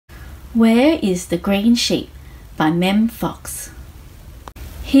Where is the Green Sheep by Mem Fox.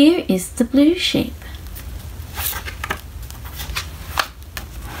 Here is the blue sheep.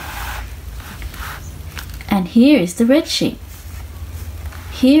 And here is the red sheep.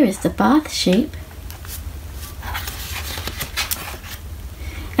 Here is the bath sheep.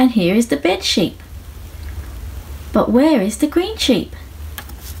 And here is the bed sheep. But where is the green sheep?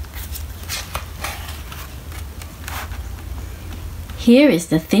 Here is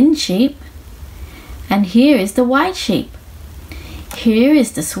the thin sheep. And here is the white sheep. Here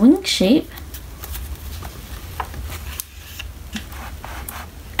is the swing sheep.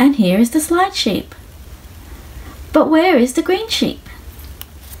 And here is the slide sheep. But where is the green sheep?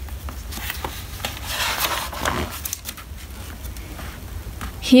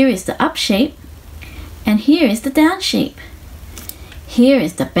 Here is the up sheep. And here is the down sheep. Here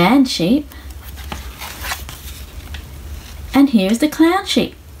is the band sheep. And here is the clown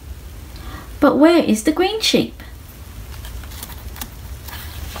sheep. But where is the green sheep?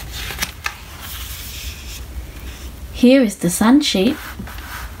 Here is the sun sheep.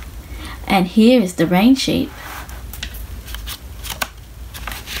 And here is the rain sheep.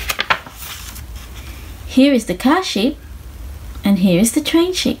 Here is the car sheep. And here is the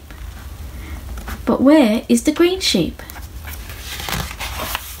train sheep. But where is the green sheep?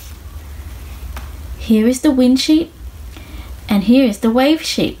 Here is the wind sheep. And here is the wave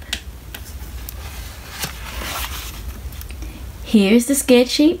sheep. Here is the scared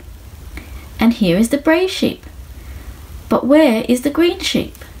sheep. And here is the brave sheep. But where is the green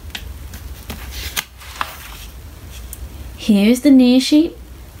sheep? Here is the near sheep.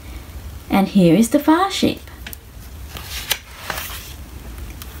 And here is the far sheep.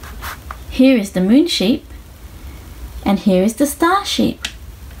 Here is the moon sheep. And here is the star sheep.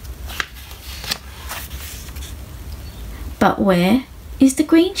 But where is the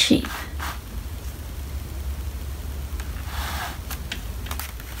green sheep?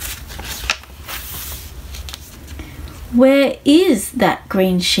 Where is that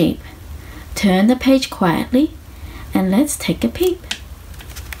green sheep? Turn the page quietly and let's take a peep.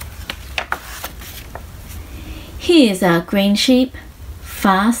 Here's our green sheep,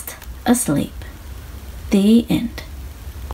 fast asleep. The end.